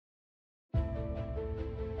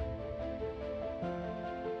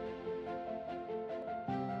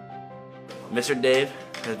Mr. Dave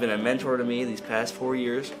has been a mentor to me these past 4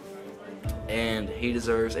 years, and he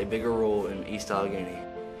deserves a bigger role in East Allegheny.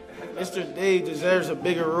 Mr. Dave deserves a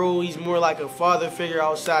bigger role. He's more like a father figure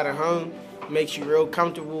outside of home. Makes you real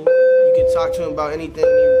comfortable. You can talk to him about anything.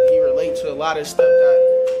 He relates to a lot of stuff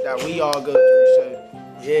that we all go through. So,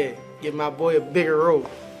 yeah, give my boy a bigger role.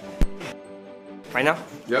 Right now?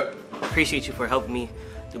 Yep. Appreciate you for helping me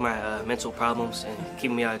through my mental problems and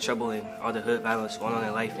keeping me out of trouble and all the hood violence going on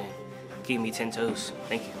in life and keeping me 10 toes.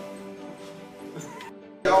 Thank you.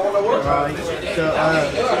 How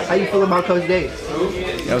you feel about Coach Dave? You know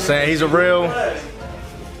what I'm saying? He's a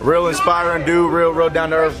real inspiring dude, real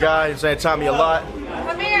down-to-earth guy. You know what I'm saying? Taught me a lot.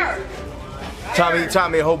 Come here.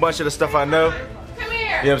 Taught me a whole bunch of the stuff I know. Come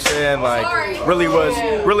here. You know what I'm saying? Like, really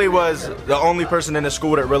was the only person in the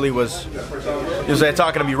school that really was, you know what I'm saying,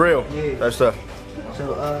 talking to me real. That stuff.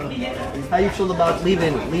 So, how you feel about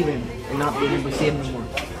leaving and not being able to see him anymore?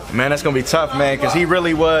 Man, that's going to be tough, man, because he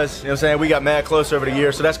really was, you know what I'm saying, we got mad close over the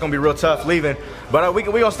years, so that's going to be real tough leaving. But we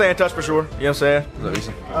going to stay in touch for sure, you know what I'm saying?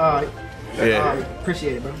 Alright. Yeah.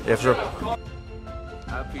 Appreciate it, bro. Yeah, for sure.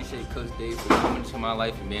 I appreciate Coach Dave for coming into my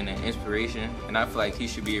life and being an inspiration, and I feel like he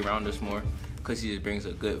should be around us more because he just brings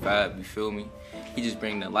a good vibe, you feel me? He just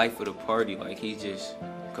brings the life of the party, like he's just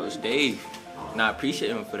Coach Dave. And I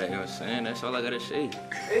appreciate him for that, you know what I'm saying? That's all I gotta say.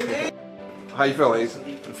 How you feeling, Ace?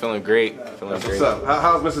 I'm feeling great. What's up?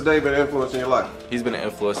 How's Mr. Dave been influencing your life? He's been an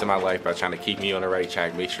influence in my life by trying to keep me on the right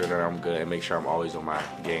track, make sure that I'm good, and make sure I'm always on my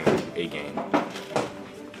game, A game.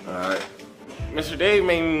 All right. Mr. Dave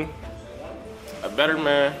made me a better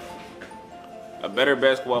man, a better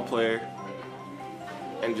basketball player,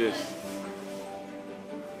 and just,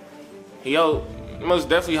 he most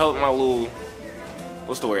definitely helped my little,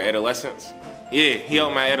 what's the word, adolescence? Yeah, he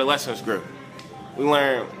helped my adolescence grow. We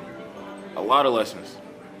learned a lot of lessons.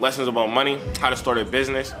 Lessons about money, how to start a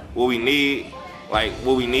business, what we need, like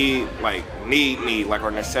need, like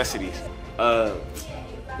our necessities. You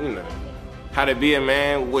know, how to be a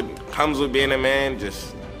man, what comes with being a man,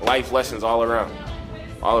 just life lessons all around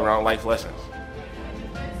life lessons.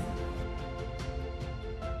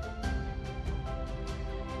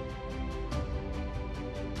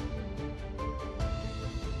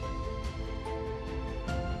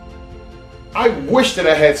 I wish that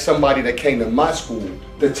I had somebody that came to my school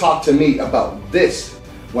to talk to me about this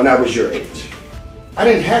when I was your age. I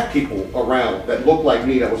didn't have people around that looked like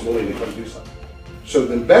me that was willing to come do something. So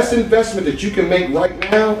the best investment that you can make right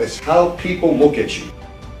now is how people look at you,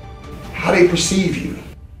 how they perceive you.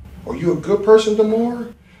 Are you a good person,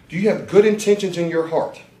 Damar? Do you have good intentions in your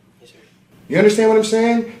heart? Yes, sir. You understand what I'm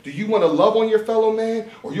saying? Do you want to love on your fellow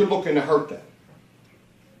man, or you're looking to hurt them?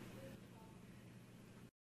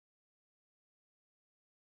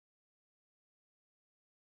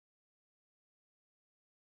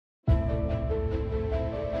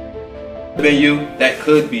 Been you, that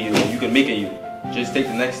could be you. You can make it you. Just take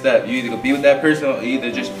the next step. You either can be with that person or either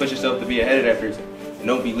just push yourself to be ahead of that person. And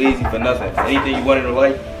don't be lazy for nothing. Anything you want in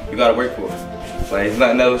life, you gotta work for it. Like, it's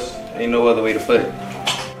nothing else. Ain't no other way to put it.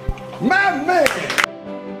 My man!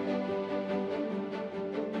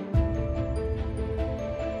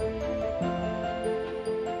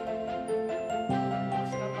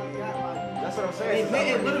 That's what I'm saying.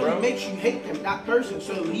 It literally makes you hate that person,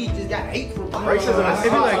 so he just got hate for Racism is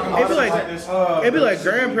It'd be like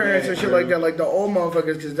grandparents and shit like that, like the old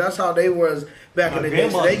motherfuckers, because that's how they was back in the day.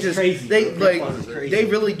 So they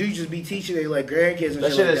really do just be teaching they like grandkids and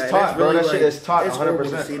that shit shit like is that. taught, bro. That shit is taught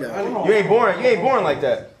 100%. You ain't born like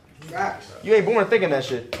that. You ain't born thinking that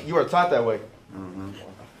shit. You are taught that way.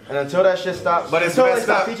 And until that shit stops, until they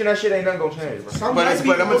stop teaching that shit, ain't nothing gonna change, bro. But I'm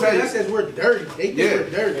gonna tell you, that says we're dirty. They think we're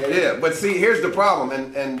dirty. Yeah, but see, here's the problem,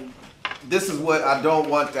 and this is what I don't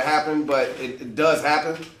want to happen, but it does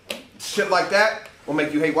happen. Shit like that will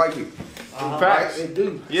make you hate white people. Facts. They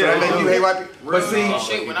do. Yeah, so they make you hate white people. But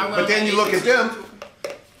see, but then you look at them,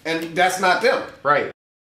 and that's not them. Right.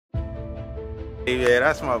 Yeah,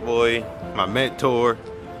 that's my boy, my mentor.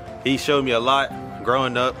 He showed me a lot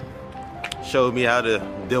growing up. Showed me how to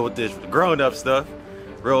deal with this grown up stuff,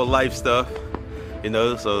 real life stuff, you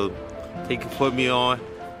know, so he can put me on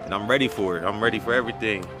and I'm ready for it. I'm ready for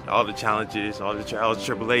everything, all the challenges, all the trials and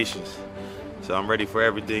tribulations. So I'm ready for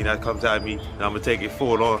everything that comes at me and I'm gonna take it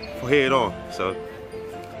head on. So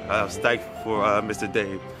I'm thankful for Mr.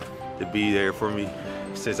 Dave to be there for me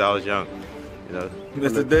since I was young, you know.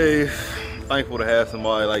 Mr. Dave, thankful to have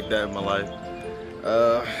somebody like that in my life.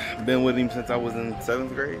 Been with him since I was in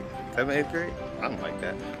 7th grade. 7th, 8th grade? I don't like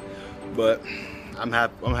that. But I'm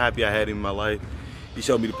happy I had him in my life. He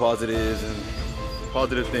showed me the positives and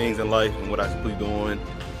positive things in life and what I should be doing.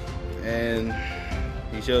 And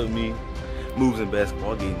he showed me moves in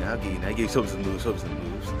basketball. I'll give you that. I gave you some moves.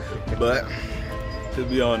 But to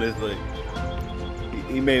be honest, like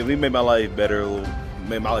he made my life better.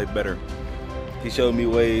 Made my life better. He showed me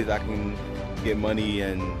ways I can get money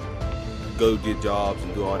and go get jobs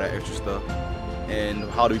and do all that extra stuff, and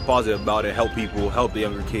how to be positive about it, help people, help the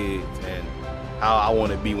younger kids, and how I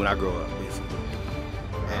want to be when I grow up, basically.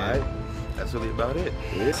 And that's really about it.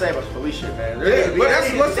 This ain't much police shit, man. Yeah,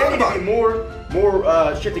 but let's talk about it. More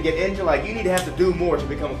shit to get into. Like, you need to have to do more to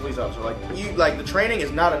become a police officer. Like the training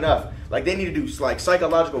is not enough. Like, they need to do like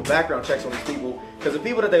psychological background checks on these people, because the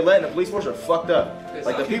people that they let in the police force are fucked up.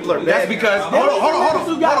 Like, the people are bad. That's because hold on.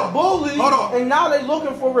 You got bullied, and now they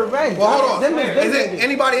looking for revenge. Well, hold on. Is it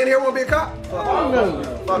anybody in here want to be a cop? No.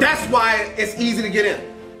 That's why it's easy to get in.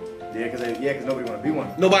 Yeah, because nobody want to be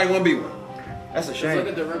one. Nobody want to be one. That's a shame. Look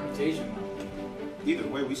at the reputation. Either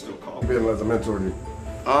way, we still call. Being as a mentor to you.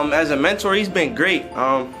 As a mentor, he's been great.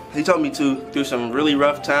 He taught me through some really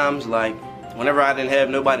rough times. Like, whenever I didn't have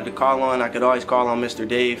nobody to call on, I could always call on Mr.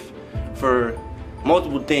 Dave for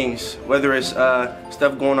multiple things. Whether it's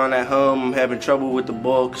stuff going on at home, I'm having trouble with the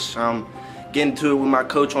books, getting to it with my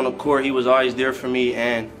coach on the court. He was always there for me,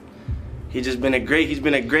 and he's been a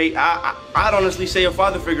great, I'd honestly say a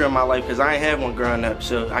father figure in my life, because I ain't had one growing up.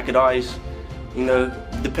 So I could always,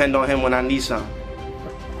 depend on him when I need something.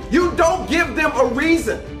 You don't give them a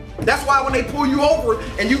reason. That's why when they pull you over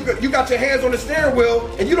and you got your hands on the steering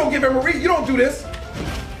wheel and you don't give them a reason, you don't do this.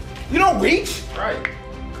 You don't reach. Right.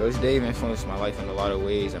 Coach Dave influenced my life in a lot of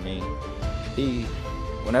ways. I mean,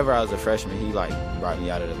 whenever I was a freshman, he brought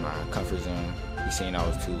me out of my comfort zone. He seen I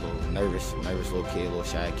was too nervous little kid, little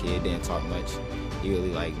shy kid, didn't talk much. He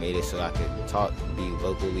really made it so I could talk, be a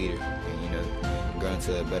local leader, and grow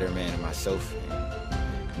into a better man of myself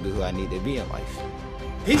and be who I need to be in life.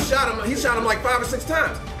 He shot him like 5 or 6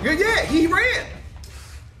 times. Yeah, he ran.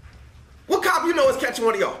 What cop you know is catching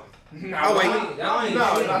one of y'all? Oh wait. No.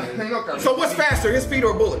 So what's faster, his feet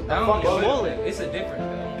or a bullet? Bullet. It's a different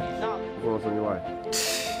thing. What's in your life?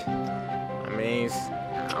 I mean,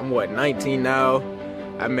 I'm 19 now.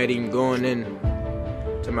 I met him going in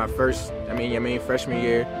to my freshman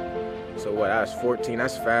year. So I was 14.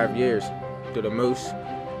 That's 5 years to the most.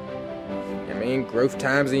 Growth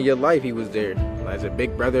times in your life, he was there. As a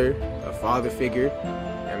big brother, a father figure.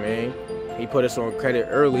 He put us on credit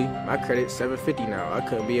early. My credit's 750 now. I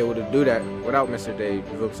couldn't be able to do that without Mr. Dave.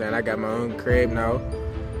 You know what I'm saying? I got my own crib now,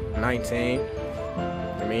 19.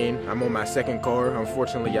 I'm on my second car.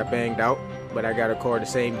 Unfortunately, I banged out, but I got a car the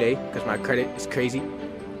same day because my credit is crazy.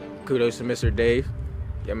 Kudos to Mr. Dave.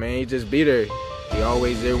 He just be there. He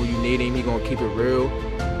always there when you need him. He gonna keep it real.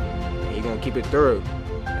 And he gonna keep it thorough.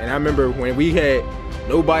 And I remember when we had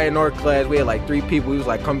nobody in our class, we had 3 people. He was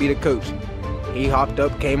like, come be the coach. He hopped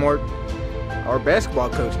up, came our basketball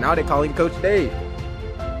coach. Now they call him Coach Dave.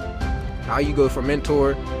 How you go from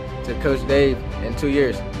mentor to Coach Dave in 2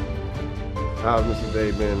 years? How's Mr.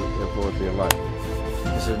 Dave been influencing your life?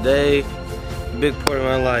 Mr. Dave, big part of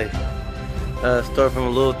my life. Start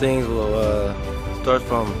from little things, start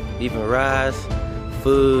from even rides,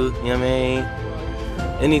 food, anything,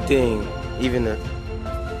 even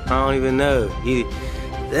I don't even know.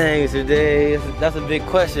 Dang, Mr. Dave, that's a big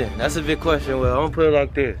question. Well, I'm gonna put it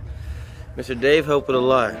like this. Mr. Dave helped with a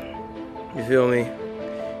lot. You feel me?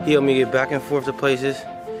 He helped me get back and forth to places,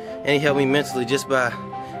 and he helped me mentally just by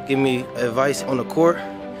giving me advice on the court,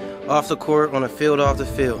 off the court, on the field, off the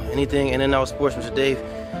field. Anything in and out of sports, Mr. Dave,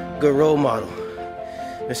 good role model.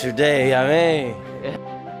 Mr. Dave,